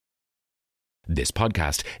This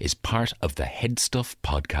podcast is part of the Headstuff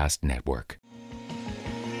Podcast Network.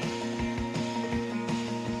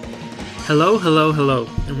 Hello,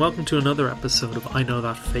 and welcome to another episode of I Know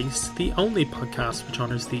That Face, the only podcast which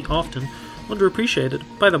honours the often underappreciated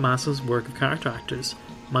by the masses work of character actors.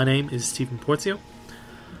 My name is Stephen Porzio.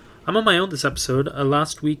 I'm on my own this episode.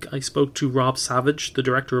 Last week I spoke to Rob Savage, the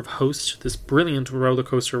director of Host, this brilliant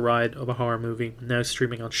rollercoaster ride of a horror movie now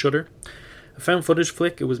streaming on Shudder. A found footage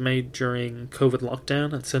flick. It was made during COVID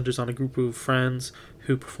lockdown and centres on a group of friends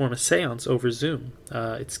who perform a seance over Zoom.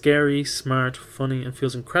 It's scary, smart, funny, and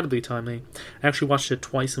feels incredibly timely. I actually watched it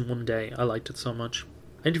twice in one day. I liked it so much.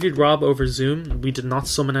 I interviewed Rob over Zoom. We did not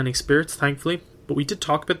summon any spirits, thankfully, but we did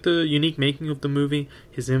talk about the unique making of the movie,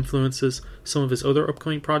 his influences, some of his other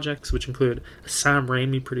upcoming projects, which include a Sam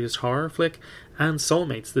Raimi produced horror flick, and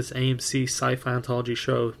Soulmates, this AMC sci-fi anthology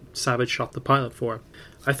show Savage shot the pilot for.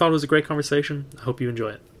 I thought it was a great conversation. I hope you enjoy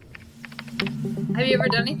it. Have you ever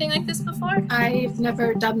done anything like this before? I've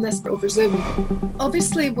never done this over Zoom.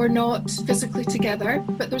 Obviously, we're not physically together,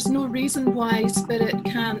 but there's no reason why Spirit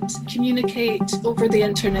can't communicate over the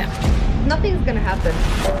internet. Nothing's gonna happen.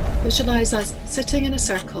 Visualize us sitting in a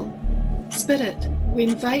circle. Spirit, we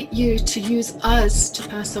invite you to use us to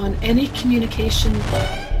pass on any communication.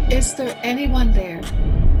 Is there anyone there?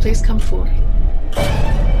 Please come forth.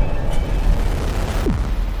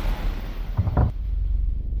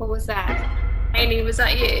 What was that? Amy, was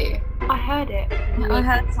that you? I heard it. I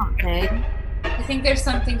heard something. I think there's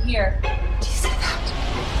something here. Do you see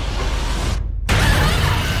that?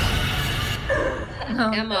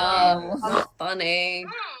 Oh, Emma, how funny.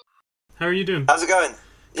 How are you doing? How's it going?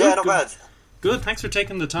 Good, Not bad. Good, thanks for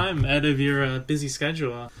taking the time out of your busy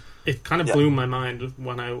schedule. It kind of blew my mind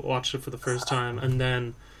when I watched it for the first time, and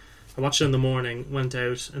then I watched it in the morning, went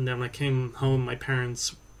out, and then when I came home, my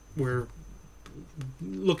parents were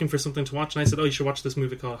looking for something to watch, and I said, you should watch this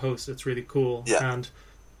movie called Host, it's really cool. And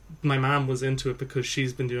my mom was into it because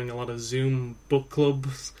she's been doing a lot of Zoom book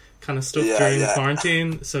clubs kind of stuff during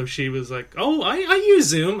quarantine, so she was like, I use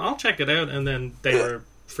Zoom, I'll check it out, and then they were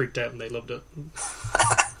freaked out and they loved it.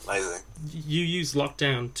 Amazing. You used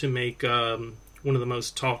lockdown to make one of the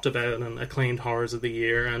most talked about and acclaimed horrors of the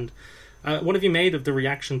year, and what have you made of the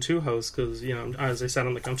reaction to Host? Because, as I said,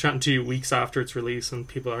 I'm chatting to you weeks after its release and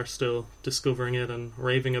people are still discovering it and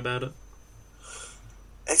raving about it.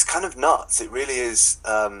 It's kind of nuts. It really is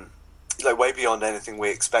way beyond anything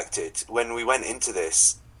we expected. When we went into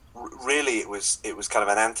this, really it was kind of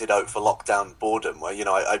an antidote for lockdown boredom, where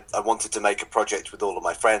I wanted to make a project with all of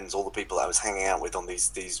my friends, all the people I was hanging out with on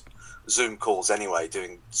these Zoom calls anyway,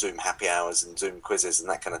 doing Zoom happy hours and Zoom quizzes and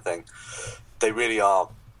that kind of thing.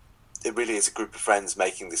 It really is a group of friends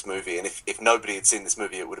making this movie, and if nobody had seen this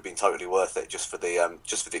movie, it would have been totally worth it just for the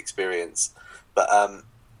experience. But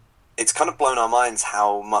it's kind of blown our minds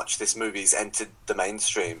how much this movie's entered the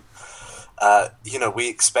mainstream. We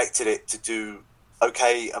expected it to do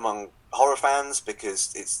okay among horror fans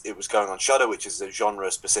because it was going on Shudder, which is a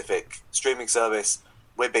genre-specific streaming service.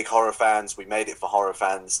 We're big horror fans. We made it for horror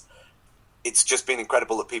fans. It's just been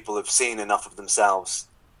incredible that people have seen enough of themselves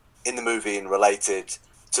in the movie and related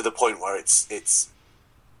to the point where it's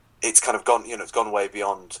kind of gone, it's gone way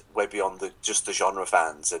beyond just the genre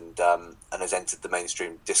fans and has entered the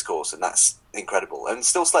mainstream discourse, and that's incredible and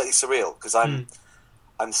still slightly surreal because I'm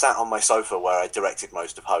sat on my sofa where I directed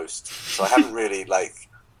most of Host, so I haven't really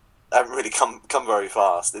come very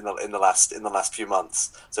fast in the last few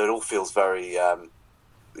months. So it all feels very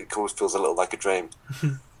it always feels a little like a dream.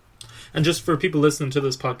 And just for people listening to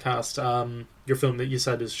this podcast, your film that you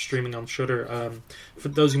said is streaming on Shudder. For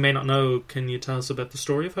those who may not know, can you tell us about the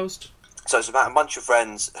story of Host? So it's about a bunch of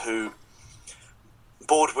friends who,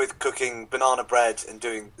 bored with cooking banana bread and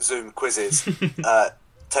doing Zoom quizzes,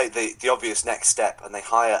 take the obvious next step, and they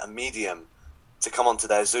hire a medium to come onto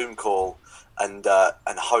their Zoom call and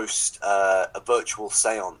host a virtual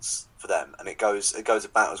seance for them, and it goes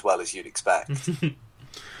about as well as you'd expect.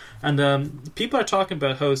 And people are talking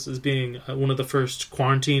about Host as being one of the first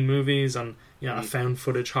quarantine movies, and a found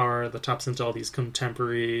footage horror that taps into all these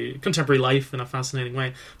contemporary life in a fascinating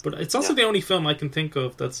way. But it's also the only film I can think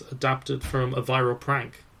of that's adapted from a viral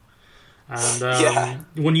prank. And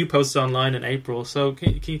when you posted online in April, so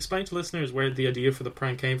can you explain to listeners where the idea for the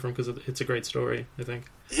prank came from? Because it's a great story, I think.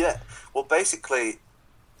 Yeah, well, basically,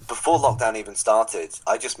 before lockdown even started,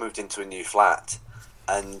 I just moved into a new flat.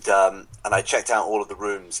 And I checked out all of the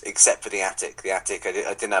rooms except for the attic. The attic, I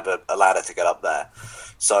didn't have a ladder to get up there,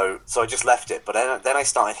 so I just left it. But then I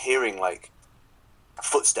started hearing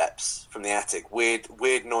footsteps from the attic,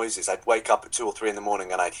 weird noises. I'd wake up at 2 or 3 in the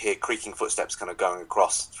morning and I'd hear creaking footsteps kind of going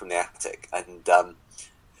across from the attic. And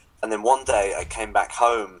And then one day I came back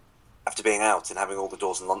home after being out and having all the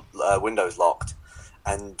doors and windows locked,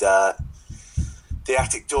 and the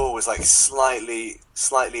attic door was like slightly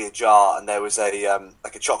ajar, and there was a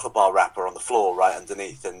like a chocolate bar wrapper on the floor right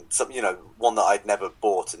underneath, and some, one that I'd never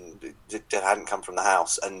bought and it hadn't come from the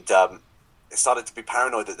house, and it started to be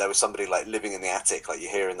paranoid that there was somebody like living in the attic, like you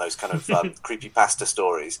hear in those kind of creepypasta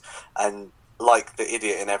stories. And like the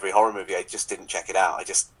idiot in every horror movie, I just didn't check it out. I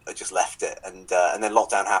just left it, and then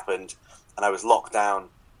lockdown happened, and I was locked down,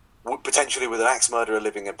 potentially with an axe murderer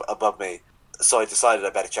living above me. So I decided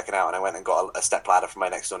I better check it out, and I went and got a stepladder from my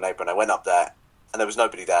next door neighbour, and I went up there, and there was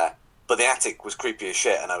nobody there. But the attic was creepy as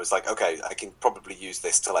shit, and I was like, okay, I can probably use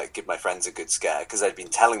this to like give my friends a good scare, because I'd been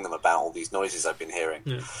telling them about all these noises I've been hearing.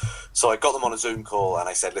 Yeah. So I got them on a Zoom call, and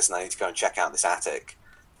I said, listen, I need to go and check out this attic.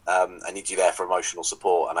 I need you there for emotional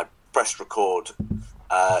support. And I pressed record.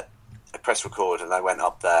 And I went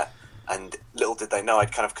up there, and little did they know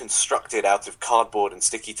I'd kind of constructed out of cardboard and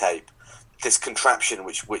sticky tape this contraption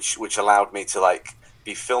which allowed me to like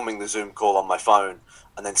be filming the Zoom call on my phone,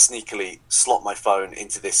 and then sneakily slot my phone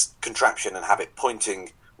into this contraption and have it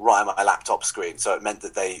pointing right at my laptop screen. So it meant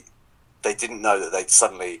that they didn't know that they'd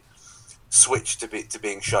suddenly switched to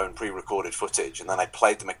being shown pre-recorded footage. And then I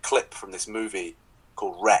played them a clip from this movie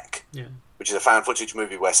called Wreck, which is a found footage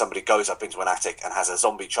movie where somebody goes up into an attic and has a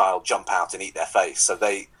zombie child jump out and eat their face. So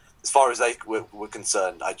they, as far as they were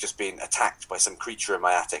concerned, I'd just been attacked by some creature in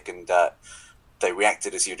my attic, and they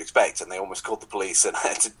reacted as you'd expect, and they almost called the police, and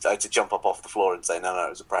I had to jump up off the floor and say, no, it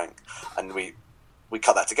was a prank. And we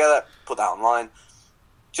cut that together, put that online,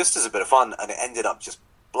 just as a bit of fun, and it ended up just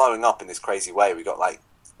blowing up in this crazy way. We're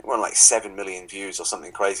on like 7 million views or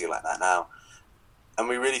something crazy like that now. And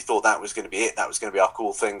we really thought that was going to be it. That was going to be our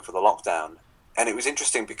cool thing for the lockdown. And it was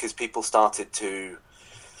interesting because because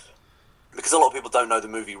a lot of people don't know the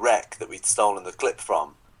movie Wreck that we'd stolen the clip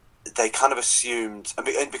from, they kind of assumed,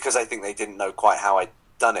 and because I think they didn't know quite how I'd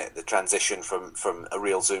done it, the transition from a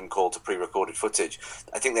real Zoom call to pre-recorded footage,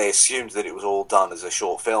 I think they assumed that it was all done as a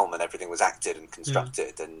short film and everything was acted and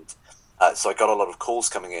constructed. And so I got a lot of calls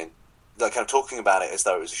coming in, like kind of talking about it as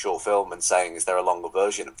though it was a short film and saying, is there a longer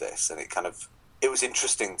version of this? And it was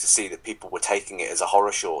interesting to see that people were taking it as a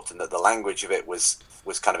horror short, and that the language of it was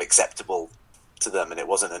kind of acceptable to them, and it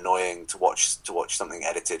wasn't annoying to watch something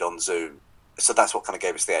edited on Zoom. So that's what kind of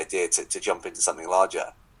gave us the idea to jump into something larger.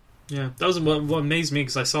 Yeah, that was what amazed me,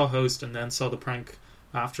 because I saw Host and then saw the prank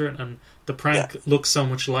after it, and the prank looks so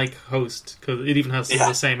much like Host, because it even has some of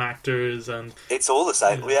the same actors, and it's all the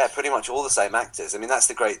same. Yeah, pretty much all the same actors. I mean, that's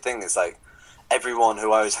the great thing. It's like everyone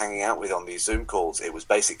who I was hanging out with on these Zoom calls, it was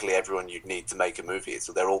basically everyone you'd need to make a movie.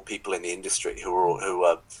 So they're all people in the industry who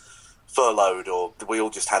were furloughed, or we all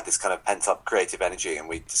just had this kind of pent-up creative energy, and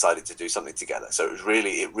we decided to do something together. So it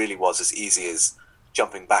really was as easy as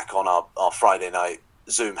jumping back on our Friday night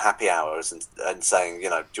Zoom happy hours and saying, do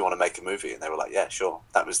you want to make a movie? And they were like, yeah, sure.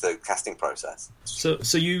 That was the casting process.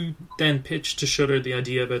 So you then pitched to Shudder the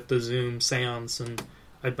idea about the Zoom seance, and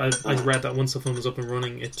I read that once the film was up and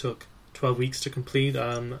running, it took 12 weeks to complete.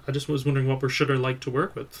 I just was wondering, what were Shudder like to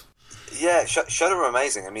work with? Yeah, Shudder were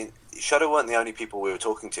amazing. I mean, Shudder weren't the only people we were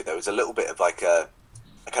talking to. There was a little bit of like a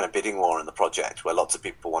kind of bidding war in the project where lots of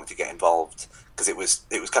people wanted to get involved, because it was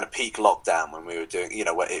kind of peak lockdown when we were doing,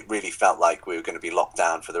 where it really felt like we were going to be locked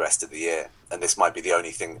down for the rest of the year, and this might be the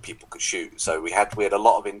only thing that people could shoot. So we had a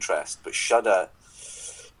lot of interest, but Shudder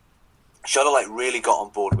like really got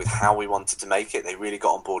on board with how we wanted to make it. They really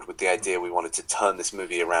got on board with the idea we wanted to turn this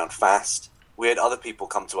movie around fast. We had other people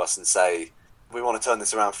come to us and say, we want to turn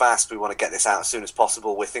this around fast, we want to get this out as soon as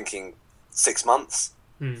possible. We're thinking 6 months.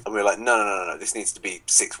 And we were like, no, this needs to be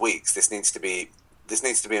 6 weeks. This needs to be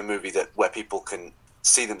a movie where people can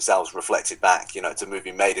see themselves reflected back. It's a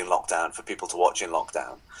movie made in lockdown for people to watch in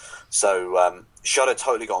lockdown. So Shudder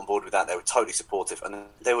totally got on board with that. They were totally supportive, and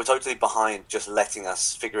they were totally behind just letting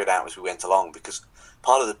us figure it out as we went along, because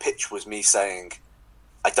part of the pitch was me saying,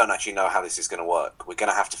 I don't actually know how this is going to work. We're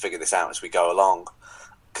going to have to figure this out as we go along,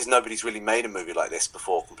 because nobody's really made a movie like this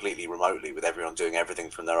before completely remotely, with everyone doing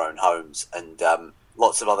everything from their own homes. And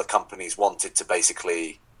lots of other companies wanted to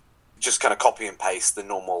basically just kind of copy and paste the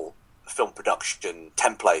normal film production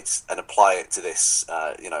templates and apply it to this,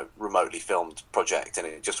 remotely filmed project, and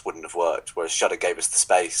it just wouldn't have worked. Whereas Shudder gave us the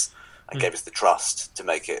space and gave us the trust to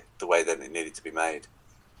make it the way that it needed to be made.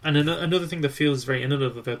 And another thing that feels very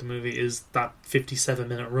innovative about the movie is that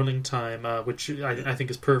 57-minute running time, which I think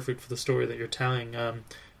is perfect for the story that you're telling.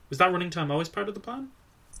 Was that running time always part of the plan?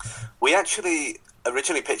 We actually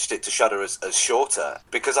originally pitched it to Shudder as shorter,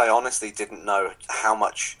 because I honestly didn't know how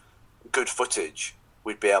much good footage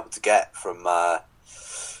we'd be able to get from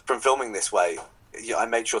filming this way. I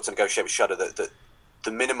made sure to negotiate with Shudder that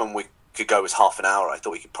the minimum we could go was half an hour. I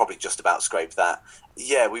thought we could probably just about scrape that.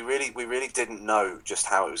 Yeah, we really didn't know just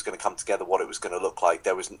how it was going to come together, what it was going to look like.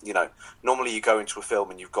 There was, normally you go into a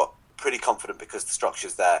film and you've got pretty confident because the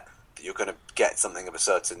structure's there that you're going to get something of a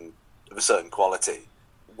certain quality.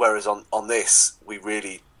 Whereas on this, we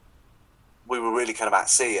were really kind of at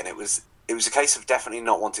sea, and it was a case of definitely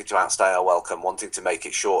not wanting to outstay our welcome, wanting to make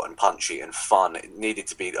it short and punchy and fun. It needed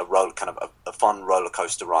to be a fun roller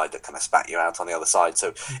coaster ride that kind of spat you out on the other side.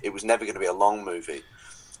 So it was never going to be a long movie.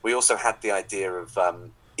 We also had the idea of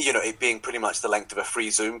it being pretty much the length of a free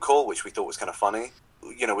Zoom call, which we thought was kind of funny.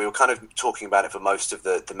 We were kind of talking about it for most of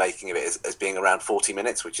the making of it as being around 40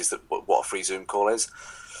 minutes, which is what a free Zoom call is.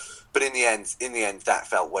 But in the end, that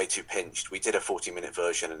felt way too pinched. We did a 40-minute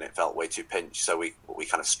version, and it felt way too pinched. So we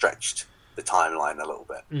kind of stretched the timeline a little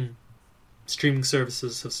bit. Streaming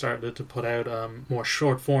services have started to put out more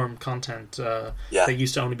short-form content. They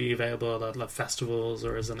used to only be available at festivals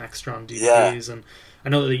or as an extra on DVDs. And I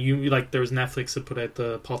know that there was Netflix that put out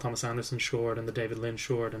the Paul Thomas Anderson short and the David Lynch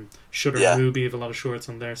short, and Shudder and Mubi have a lot of shorts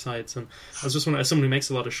on their sites. And I was just wondering, as someone who makes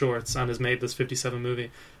a lot of shorts and has made this 57 movie,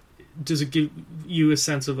 does it give you a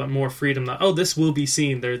sense of more freedom that, this will be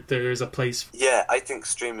seen, there's a place? Yeah, I think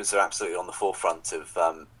streamers are absolutely on the forefront of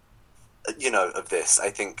of this. I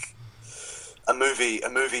think a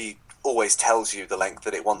movie always tells you the length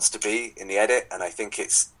that it wants to be in the edit, and I think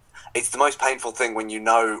it's the most painful thing when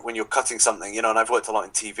you're cutting something, and I've worked a lot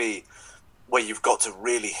in TV where you've got to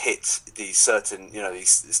really hit these certain, these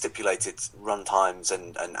stipulated run times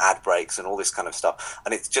and ad breaks and all this kind of stuff.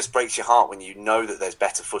 And it just breaks your heart when you know that there's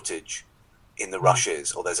better footage in the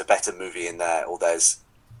rushes, or there's a better movie in there, or there's,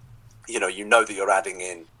 that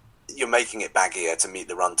you're making it baggier to meet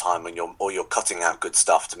the runtime, or you're cutting out good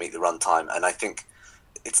stuff to meet the runtime. And I think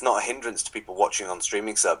it's not a hindrance to people watching on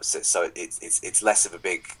streaming services, so it's less of a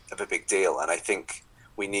big deal. And I think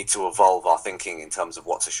we need to evolve our thinking in terms of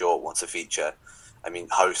what's a short, what's a feature. I mean,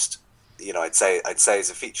 Host, I'd say is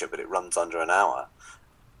a feature, but it runs under an hour.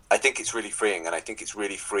 I think it's really freeing, and I think it's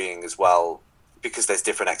really freeing as well because there's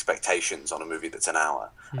different expectations on a movie that's an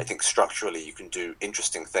hour. I think structurally you can do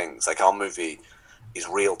interesting things. Like our movie is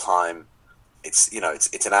real time. It's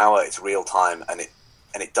it's an hour. It's real time, and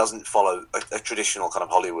it doesn't follow a traditional kind of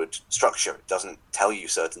Hollywood structure. It doesn't tell you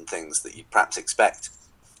certain things that you'd perhaps expect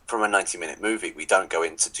from a 90-minute movie. We don't go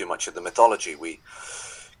into too much of the mythology. We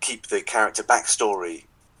keep the character backstory,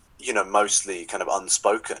 mostly kind of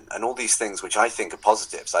unspoken, and all these things which I think are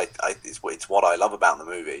positives. It's what I love about the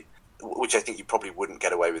movie, which I think you probably wouldn't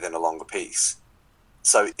get away with in a longer piece.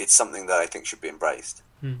 So it's something that I think should be embraced.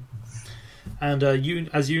 And you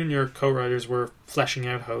and your co-writers were fleshing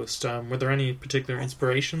out Host. Were there any particular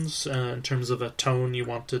inspirations in terms of a tone you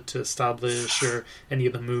wanted to establish, or any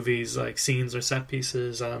of the movies, like scenes or set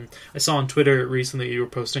pieces? I saw on Twitter recently you were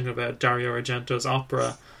posting about Dario Argento's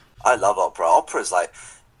Opera. I love Opera. Opera's I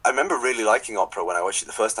remember really liking Opera when I watched it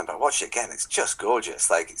the first time, but I watched it again. It's just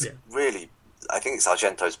gorgeous. Really, I think it's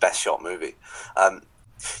Argento's best shot movie. I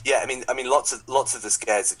mean, lots of the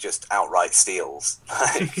scares are just outright steals,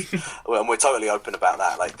 and we're totally open about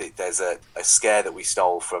that. There's a scare that we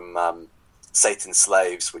stole from Satan's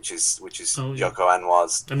Slaves, which is Yoko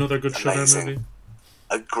Anwar's another good Shudder movie,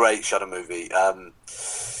 a great Shudder movie. The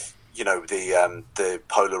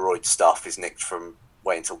Polaroid stuff is nicked from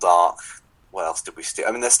Wait Until Dark. What else did we steal?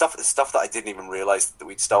 I mean, there's stuff that I didn't even realise that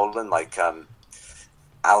we'd stolen, like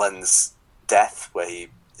Alan's death, where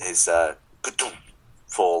his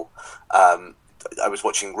fall. I was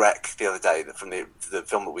watching Wreck the other day from the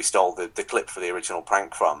film that we stole the clip for the original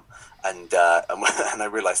prank from, and I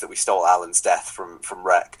realised that we stole Alan's death from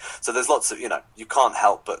Wreck. So there's lots of you can't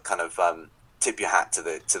help but kind of tip your hat to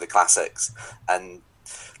the classics. And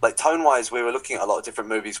tone wise, we were looking at a lot of different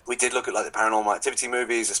movies. We did look at the Paranormal Activity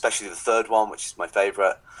movies, especially the third one, which is my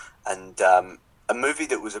favourite. And a movie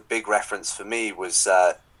that was a big reference for me was.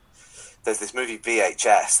 There's this movie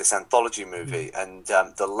VHS, this anthology movie, and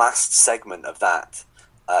the last segment of that,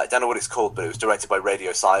 I don't know what it's called, but it was directed by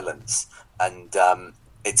Radio Silence, and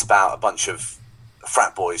it's about a bunch of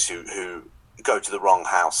frat boys who go to the wrong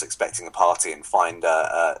house expecting a party and find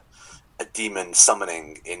a demon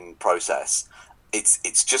summoning in process.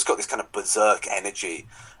 It's just got this kind of berserk energy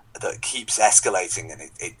that keeps escalating,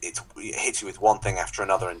 and it hits you with one thing after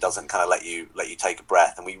another and doesn't kind of let you take a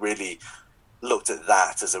breath. And we really looked at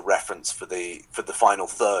that as a reference for the final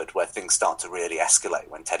third, where things start to really escalate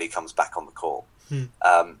when Teddy comes back on the call. And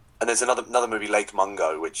there's another movie, Lake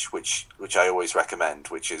Mungo, which I always recommend,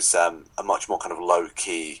 which is a much more kind of low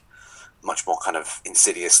key much more kind of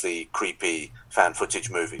insidiously creepy fan footage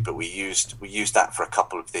movie. But we used that for a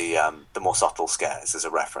couple of the more subtle scares as a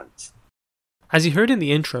reference. As you heard in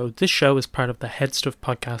the intro, this show is part of the Headstuff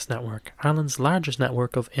Podcast Network, Ireland's largest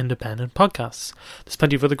network of independent podcasts. There's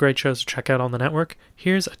plenty of other great shows to check out on the network.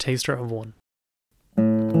 Here's a taster of one.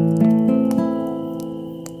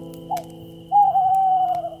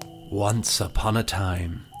 Once upon a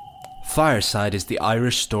time. Fireside is the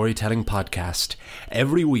Irish storytelling podcast.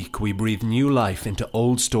 Every week we breathe new life into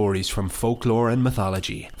old stories from folklore and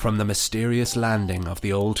mythology, from the mysterious landing of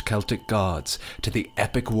the old Celtic gods to the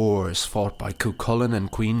epic wars fought by Cuchulainn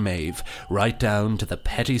and Queen Maeve, right down to the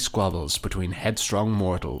petty squabbles between headstrong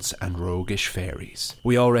mortals and roguish fairies.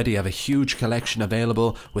 We already have a huge collection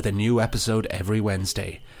available with a new episode every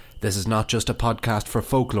Wednesday. This is not just a podcast for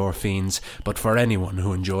folklore fiends, but for anyone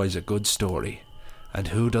who enjoys a good story. And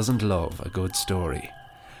who doesn't love a good story?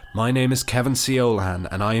 My name is Kevin C. Olahan,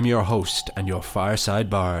 and I am your host and your fireside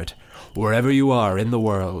bard. Wherever you are in the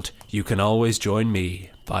world, you can always join me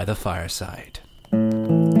by the fireside.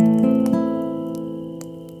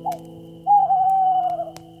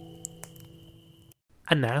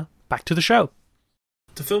 And now, back to the show.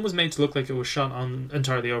 The film was made to look like it was shot on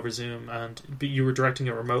entirely over Zoom, and you were directing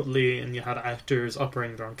it remotely, and you had actors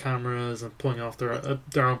operating their own cameras and pulling off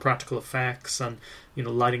their own practical effects, and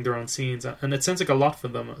lighting their own scenes, and it sounds like a lot for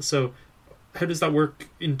them. So, how does that work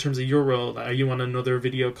in terms of your role? Are you on another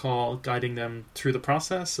video call guiding them through the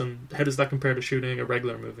process, and how does that compare to shooting a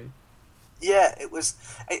regular movie? Yeah, it was,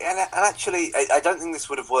 and actually, I don't think this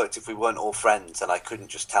would have worked if we weren't all friends, and I couldn't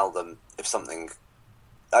just tell them if something.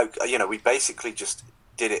 We basically just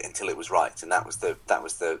did it until it was right, and that was the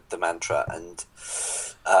mantra. And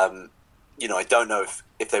I don't know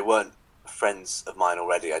if they weren't friends of mine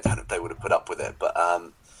already, I don't know if they would have put up with it. But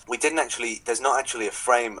we didn't actually. There's not actually a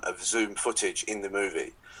frame of Zoom footage in the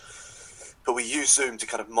movie, but we used Zoom to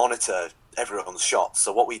kind of monitor everyone's shots.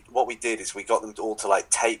 So what we did is we got them all to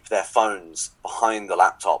tape their phones behind the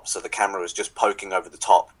laptop, so the camera was just poking over the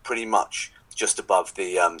top, pretty much just above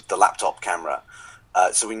the laptop camera.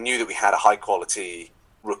 So we knew that we had a high quality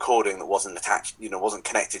recording that wasn't attached, wasn't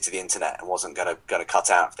connected to the internet and wasn't going to cut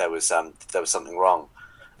out if there was something wrong.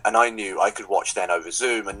 And I knew I could watch then over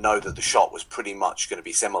Zoom and know that the shot was pretty much going to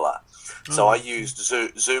be similar. So I used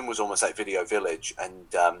Zoom was almost like Video Village, and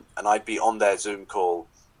I'd be on their Zoom call,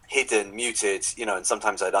 hidden, muted, and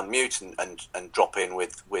sometimes I'd unmute and drop in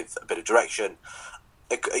with a bit of direction.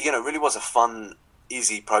 It really was a fun,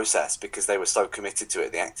 easy process because they were so committed to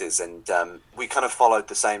it, the actors, and we kind of followed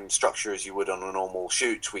the same structure as you would on a normal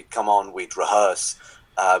shoot. We'd come on, we'd rehearse,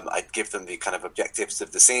 I'd give them the kind of objectives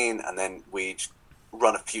of the scene, and then we'd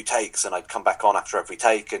run a few takes, and I'd come back on after every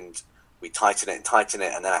take, and we'd tighten it,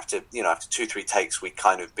 and then after 2-3 takes, we'd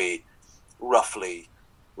kind of be roughly,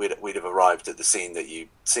 we'd have arrived at the scene that you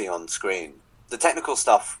see on screen. The technical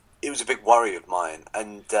stuff, it was a big worry of mine,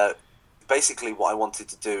 and basically what I wanted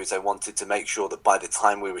to do is I wanted to make sure that by the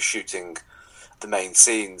time we were shooting the main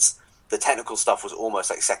scenes, the technical stuff was almost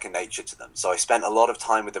like second nature to them. So I spent a lot of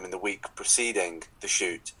time with them in the week preceding the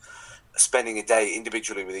shoot, spending a day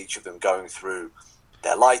individually with each of them, going through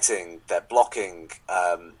their lighting, their blocking,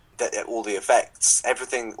 all the effects,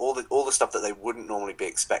 everything, all the stuff that they wouldn't normally be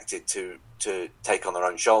expected to take on their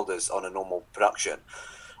own shoulders on a normal production.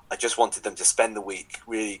 I just wanted them to spend the week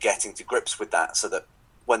really getting to grips with that, so that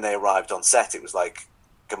when they arrived on set, it was like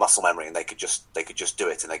a muscle memory, and they could just do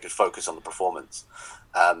it, and they could focus on the performance.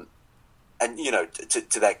 And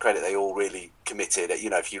to their credit, they all really committed.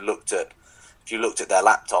 If you looked at their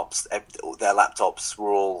laptops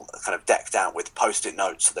were all kind of decked out with Post-it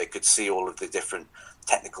notes, so they could see all of the different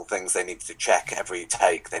technical things they needed to check every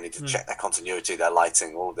take. They needed to check their continuity, their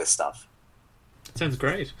lighting, all of this stuff. Sounds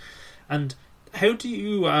great. And how do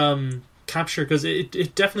you capture, because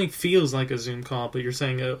it definitely feels like a Zoom call, but you're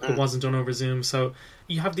saying it wasn't done over Zoom, so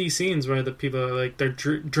you have these scenes where the people are they're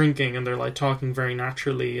drinking and they're talking very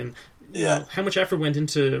naturally, and how much effort went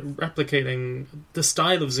into replicating the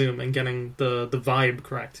style of Zoom and getting the vibe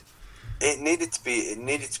correct? It needed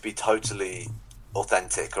to be totally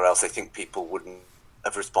authentic, or else I think people wouldn't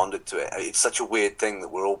have responded to it. It's such a weird thing that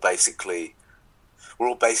we're all basically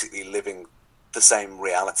living the same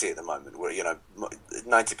reality at the moment, where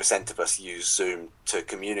 90% of us use Zoom to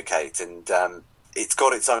communicate, and it's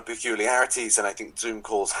got its own peculiarities. And I think Zoom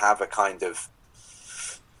calls have a kind of,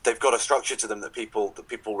 they've got a structure to them that people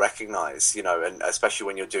recognize, and especially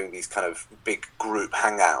when you're doing these kind of big group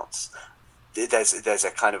hangouts, there's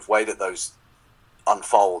a kind of way that those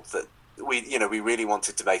unfold that we really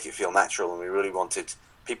wanted to make it feel natural, and we really wanted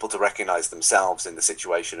people to recognize themselves in the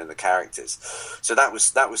situation and the characters. So that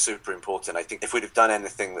was super important. I think if we'd have done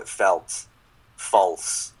anything that felt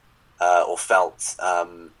false or felt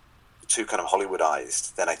too kind of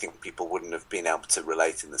Hollywoodized, then I think people wouldn't have been able to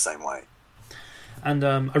relate in the same way. And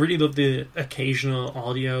I really love the occasional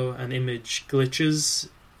audio and image glitches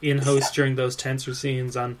in Host during those tenser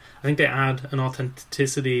scenes, and I think they add an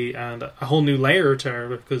authenticity and a whole new layer to her,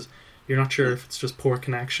 because you're not sure if it's just poor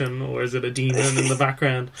connection or is it a demon in the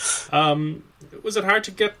background. Was it hard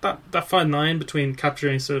to get that fine line between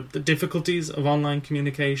capturing sort of the difficulties of online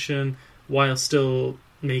communication while still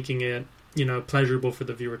making it, pleasurable for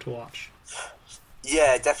the viewer to watch?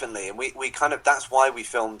 Yeah, definitely. And we kind of, that's why we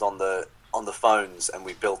filmed on the phones, and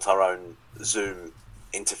we built our own Zoom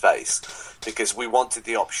interface, because we wanted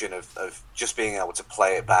the option of just being able to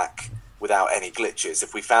play it back without any glitches.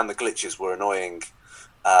 If we found the glitches were annoying,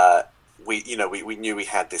 we knew we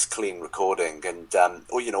had this clean recording, and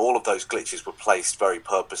all of those glitches were placed very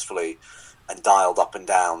purposefully and dialed up and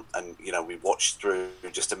down, and we watched through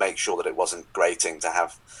just to make sure that it wasn't grating to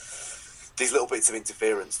have these little bits of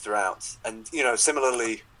interference throughout. And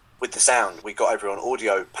similarly with the sound, we got everyone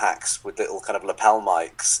audio packs with little kind of lapel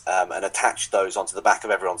mics, and attached those onto the back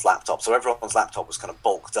of everyone's laptop. So everyone's laptop was kind of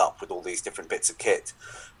bulked up with all these different bits of kit.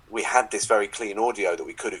 We had this very clean audio that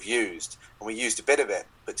we could have used, and we used a bit of it.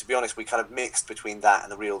 But to be honest, we kind of mixed between that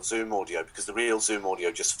and the real Zoom audio, because the real Zoom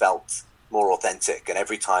audio just felt more authentic. And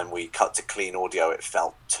every time we cut to clean audio, it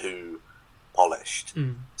felt too polished.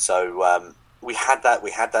 So we had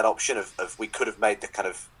that option of we could have made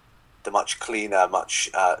the much cleaner, much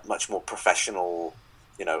more professional,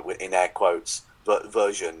 in air quotes,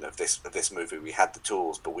 version of this movie. We had the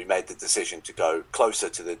tools, but we made the decision to go closer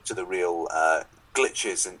to the real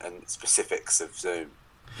glitches and specifics of Zoom.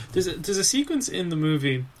 There's a sequence in the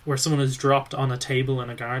movie where someone is dropped on a table in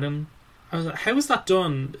a garden. I was like, how was that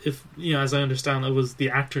done? If as I understand, it was the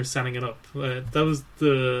actor setting it up. That was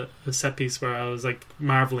the set piece where I was like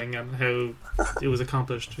marveling at how it was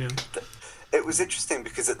accomplished. It was interesting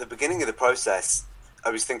because at the beginning of the process, I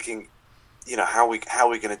was thinking, how are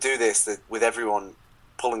we going to do this with everyone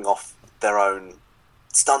pulling off their own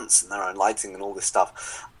stunts and their own lighting and all this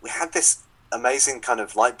stuff. We had this amazing kind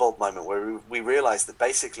of light bulb moment where we realized that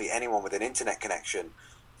basically anyone with an internet connection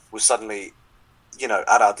was suddenly,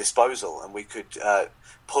 at our disposal, and we could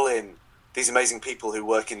pull in these amazing people who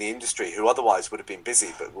work in the industry who otherwise would have been busy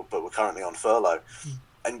but were currently on furlough.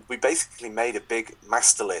 And we basically made a big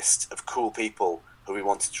master list of cool people who we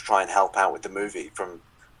wanted to try and help out with the movie, from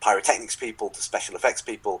pyrotechnics people to special effects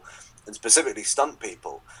people, and specifically stunt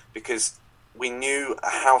people, because we knew a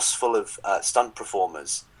house full of stunt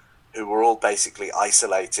performers who were all basically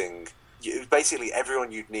isolating. Basically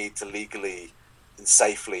everyone you'd need to legally and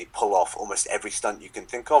safely pull off almost every stunt you can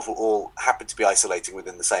think of were all happened to be isolating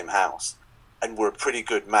within the same house, and were a pretty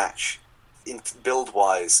good match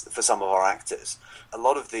build-wise for some of our actors. A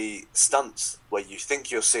lot of the stunts where you think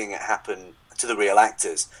you're seeing it happen to the real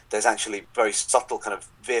actors, there's actually very subtle kind of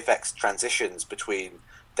VFX transitions between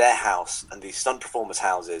their house and these stunt performers'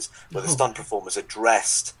 houses, where the stunt performers are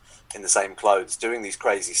dressed in the same clothes, doing these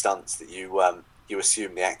crazy stunts that you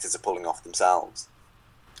assume the actors are pulling off themselves.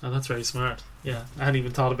 Oh, that's very smart. Yeah, I hadn't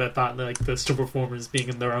even thought about that, like the stunt performers being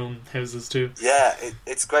in their own houses too. Yeah,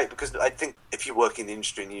 it's great, because I think if you work in the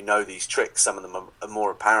industry and you know these tricks, some of them are more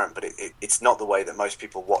apparent, but it's not the way that most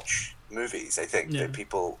people watch movies. I think that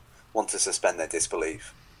people want to suspend their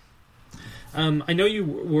disbelief. I know you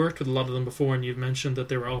worked with a lot of them before, and you've mentioned that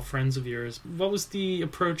they were all friends of yours. What was the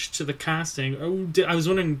approach to the casting? I was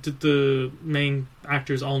wondering, did the main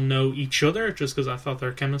actors all know each other? Just because I thought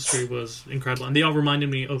their chemistry was incredible, and they all reminded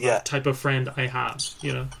me of a type of friend I had.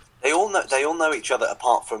 They all know each other,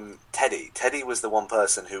 apart from Teddy. Teddy was the one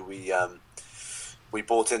person who we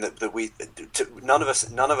brought in none of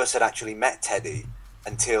us had actually met Teddy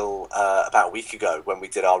until about a week ago, when we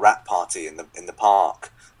did our rap party in the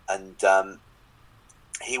park. And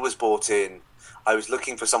he was brought in. I was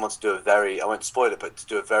looking for someone to do I won't spoil it, but to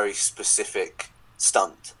do a very specific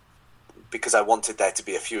stunt, because I wanted there to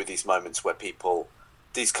be a few of these moments where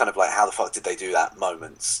these kind of like, how the fuck did they do that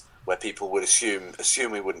moments, where people would assume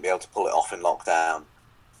we wouldn't be able to pull it off in lockdown,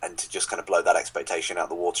 and to just kind of blow that expectation out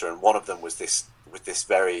the water. And one of them was this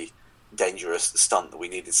very dangerous stunt that we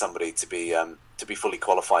needed somebody to be fully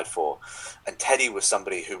qualified for, and Teddy was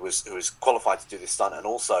somebody who was qualified to do this stunt, and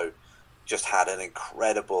also just had an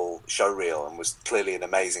incredible showreel, and was clearly an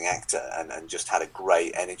amazing actor, and just had a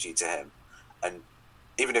great energy to him. And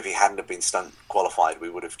even if he hadn't have been stunt qualified, we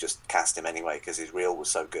would have just cast him anyway, because his reel was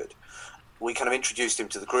so good. We kind of introduced him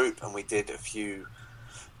to the group, and we did a few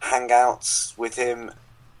hangouts with him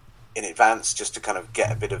in advance just to kind of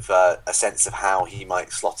get a bit of a sense of how he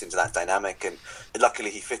might slot into that dynamic. And luckily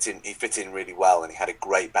he fit in really well, and he had a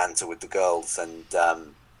great banter with the girls. And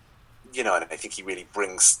and I think he really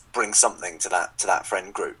brings something to that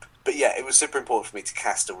friend group. But yeah, it was super important for me to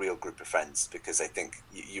cast a real group of friends, because I think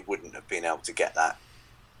you wouldn't have been able to get that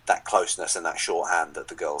closeness and that shorthand that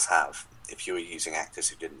the girls have if you were using actors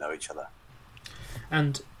who didn't know each other.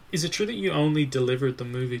 And is it true that you only delivered the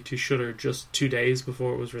movie to Shudder just 2 days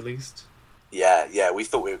before it was released? Yeah, we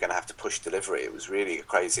thought we were going to have to push delivery. It was really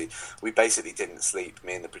crazy. We basically didn't sleep,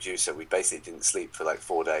 me and the producer, we basically didn't sleep for like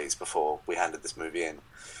 4 days before we handed this movie in.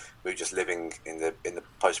 We were just living in the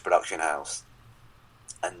post-production house.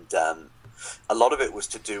 And a lot of it was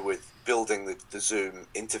to do with building the Zoom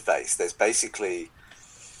interface. There's basically,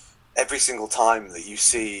 every single time that you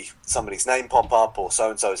see somebody's name pop up, or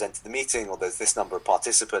so-and-so has entered the meeting, or there's this number of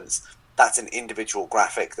participants, that's an individual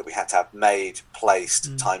graphic that we had to have made,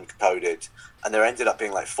 placed, time-coded. And there ended up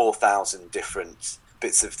being like 4,000 different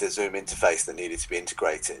bits of the Zoom interface that needed to be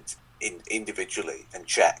integrated individually and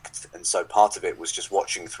checked. And so part of it was just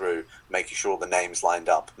watching through, making sure the names lined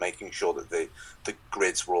up, making sure that the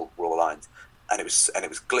grids were all aligned. And it was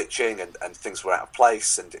glitching, and things were out of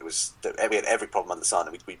place, and we had every problem under the sun,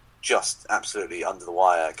 and we just absolutely under the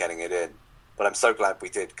wire getting it in. But I'm so glad we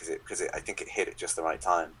did, because I think it hit at just the right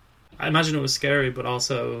time. I imagine it was scary, but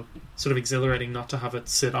also sort of exhilarating not to have it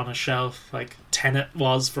sit on a shelf like Tenet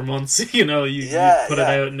was for months. You put it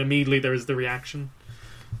out, and immediately there was the reaction.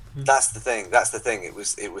 That's the thing. It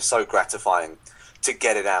was so gratifying to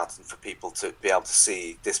get it out, and for people to be able to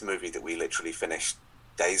see this movie that we literally finished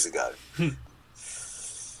days ago.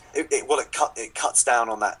 It cuts down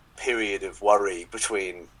on that period of worry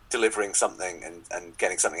between delivering something and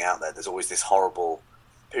getting something out there. There's always this horrible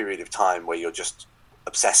period of time where you're just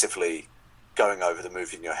obsessively going over the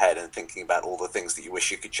movie in your head and thinking about all the things that you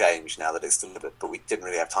wish you could change now that it's delivered. But we didn't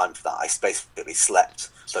really have time for that. I basically slept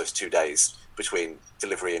those 2 days between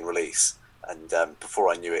delivery and release, and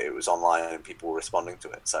before I knew it, it was online and people were responding to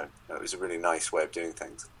it. So it was a really nice way of doing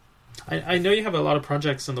things. I know you have a lot of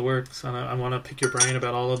projects in the works, and I want to pick your brain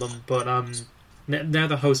about all of them, but now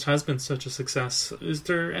the Host has been such a success, is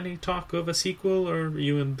there any talk of a sequel, or are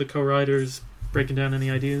you and the co-writers breaking down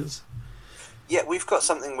any ideas? Yeah, we've got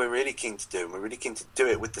something we're really keen to do, and we're really keen to do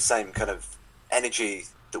it with the same kind of energy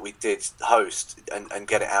that we did Host, and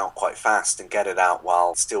get it out quite fast and get it out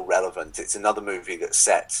while still relevant. It's another movie that's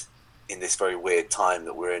set in this very weird time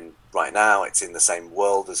that we're in right now. It's in the same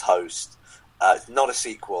world as Host. It's not a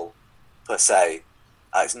sequel per se.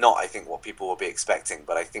 It's not, I think, what people will be expecting,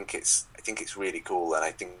 but I think it's really cool, and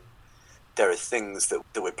I think there are things that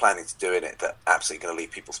we're planning to do in it that are absolutely going to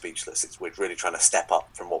leave people speechless. We're really trying to step up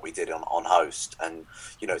from what we did on Host, and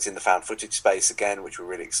it's in the found footage space again, which we're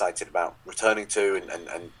really excited about returning to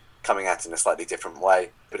and coming at in a slightly different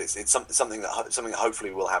way. But it's something that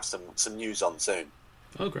hopefully we'll have some news on soon.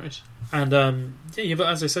 Oh, great. And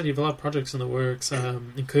as I said, you have a lot of projects in the works,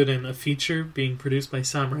 including a feature being produced by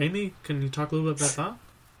Sam Raimi. Can you talk a little bit about that?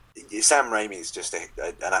 Sam Raimi is just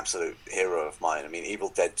an absolute hero of mine. I mean, Evil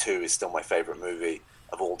Dead 2 is still my favourite movie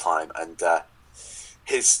of all time, and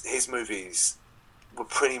his movies were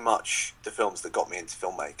pretty much the films that got me into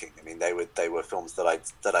filmmaking. I mean, they were films that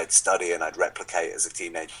I'd study and I'd replicate as a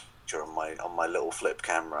teenager on my little flip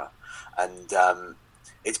camera, and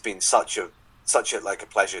it's been such a like a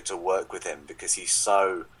pleasure to work with him, because he's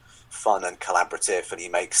so fun and collaborative, and he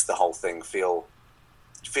makes the whole thing feel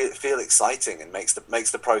exciting, and makes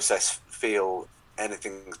the process feel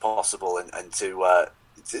anything's possible, and to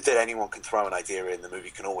that anyone can throw an idea in. The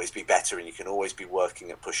movie can always be better, and you can always be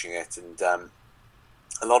working at pushing it. And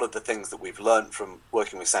a lot of the things that we've learned from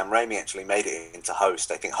working with Sam Raimi actually made it into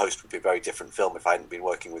Host. I think Host would be a very different film if I hadn't been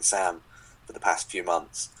working with Sam for the past few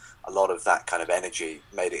months. A lot of that kind of energy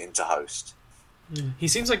made it into Host. Yeah. He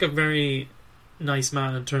seems like a very nice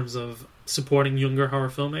man in terms of supporting younger horror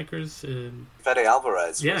filmmakers. Fede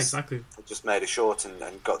Alvarez exactly. Just made a short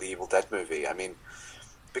and got the Evil Dead movie. I mean,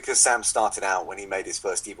 because Sam started out, when he made his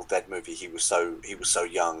first Evil Dead movie, he was so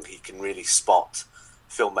young. He can really spot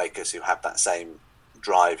filmmakers who have that same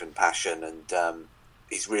drive and passion, and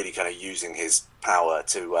he's really kind of using his power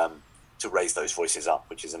to raise those voices up,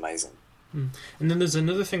 which is amazing. And then there's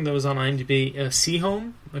another thing that was on IMDb, Sea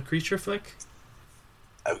Home, a creature flick.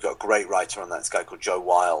 We've got a great writer on that. This guy called Joe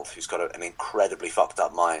Wild, who's got an incredibly fucked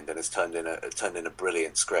up mind and has turned in a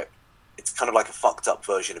brilliant script. It's kind of like a fucked up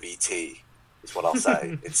version of E.T. is what I'll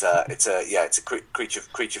say. It's a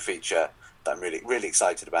creature feature that I'm really really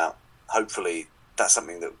excited about. Hopefully, that's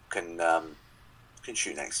something that can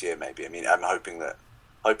shoot next year. Maybe. I mean, I'm hoping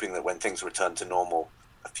that when things return to normal,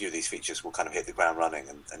 a few of these features will kind of hit the ground running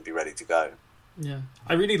and be ready to go. Yeah,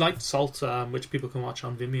 I really liked Salt, which people can watch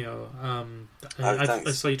on Vimeo.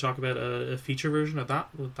 I saw you talk about a feature version of that.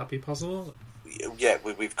 Would that be possible? Yeah,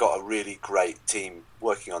 we've got a really great team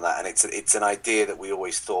working on that, and it's an idea that we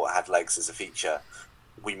always thought had legs as a feature.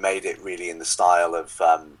 We made it really in the style of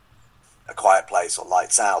A Quiet Place or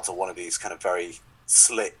Lights Out, or one of these kind of very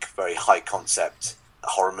slick, very high concept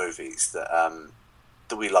horror movies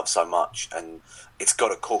that we love so much, and it's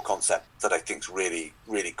got a core concept that I think is really,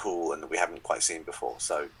 really cool and that we haven't quite seen before.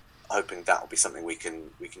 So, hoping that will be something we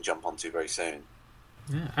can jump onto very soon.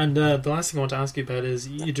 Yeah, and the last thing I want to ask you about is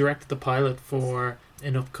you directed the pilot for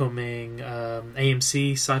an upcoming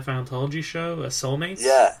AMC sci-fi anthology show, Soulmates.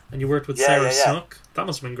 Yeah, and you worked with Sarah Snook. That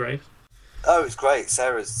must have been great. Oh, it's great.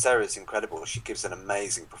 Sarah's incredible. She gives an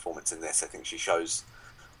amazing performance in this. I think she shows.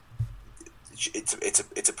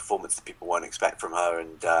 It's a performance that people won't expect from her,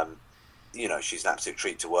 and she's an absolute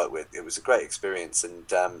treat to work with. It was a great experience, and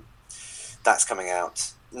that's coming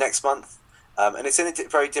out next month. And it's in a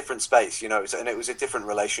very different space, and it was a different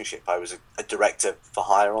relationship. I was a director for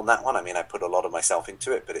hire on that one. I mean, I put a lot of myself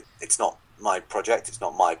into it, but it's not my project. It's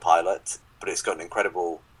not my pilot, but it's got an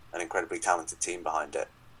incredibly talented team behind it.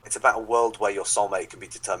 It's about a world where your soulmate can be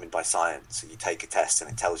determined by science. So you take a test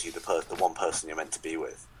and it tells you the one person you're meant to be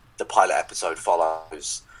with. The pilot episode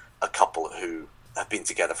follows a couple who have been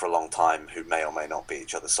together for a long time, who may or may not be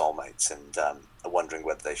each other's soulmates, and are wondering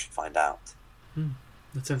whether they should find out.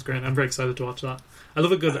 That sounds great. I'm very excited to watch that. I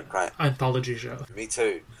love a good anthology show. Me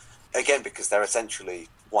too. Again, because they're essentially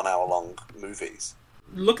 1 hour long movies.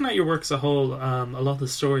 Looking at your work as a whole, a lot of the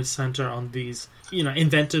stories centre on these,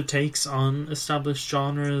 inventive takes on established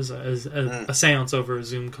genres, as a seance over a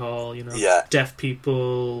Zoom call, deaf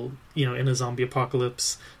people, in a zombie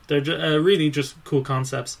apocalypse. They're really just cool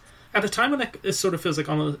concepts. At a time when it sort of feels like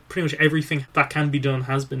almost pretty much everything that can be done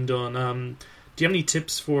has been done, do you have any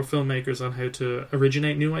tips for filmmakers on how to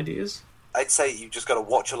originate new ideas? I'd say you've just got to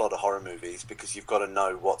watch a lot of horror movies, because you've got to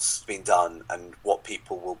know what's been done and what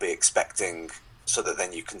people will be expecting, so that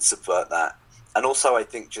then you can subvert that. And also, I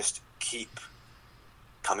think just keep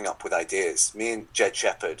coming up with ideas. Me and Jed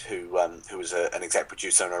Shepard, who was an exec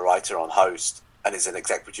producer and a writer on Host, and is an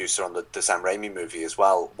exec producer on the Sam Raimi movie as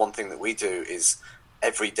well, one thing that we do is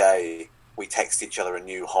every day we text each other a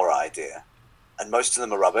new horror idea. And most of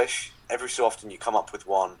them are rubbish. Every so often you come up with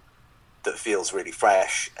one that feels really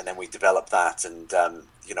fresh, and then we develop that. And,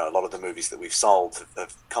 a lot of the movies that we've sold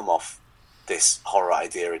have come off this horror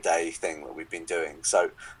idea a day thing that we've been doing. So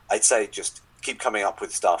I'd say just keep coming up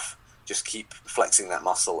with stuff, just keep flexing that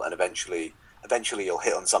muscle, and eventually you'll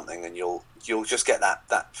hit on something, and you'll just get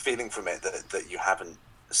that feeling from it that you haven't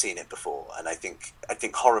seen it before. And I think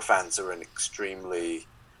horror fans are extremely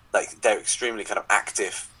kind of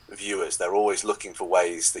active viewers. They're always looking for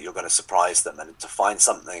ways that you're going to surprise them, and to find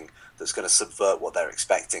something that's going to subvert what they're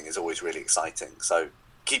expecting is always really exciting. So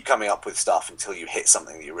keep coming up with stuff until you hit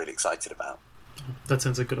something that you're really excited about. That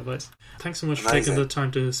sounds like good advice. Thanks so much for taking the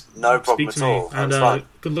time to speak to me. And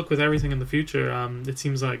good luck with everything in the future. It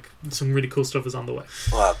seems like some really cool stuff is on the way.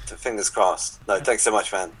 Well, fingers crossed. No, thanks so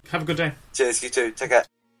much, man. Have a good day. Cheers, you too. Take care.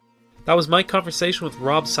 That was my conversation with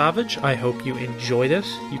Rob Savage. I hope you enjoyed it.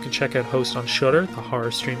 You can check out Host on Shudder, the horror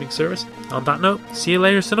streaming service. On that note, see you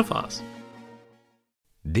later, cinephiles.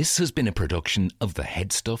 This has been a production of the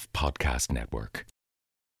Headstuff Podcast Network.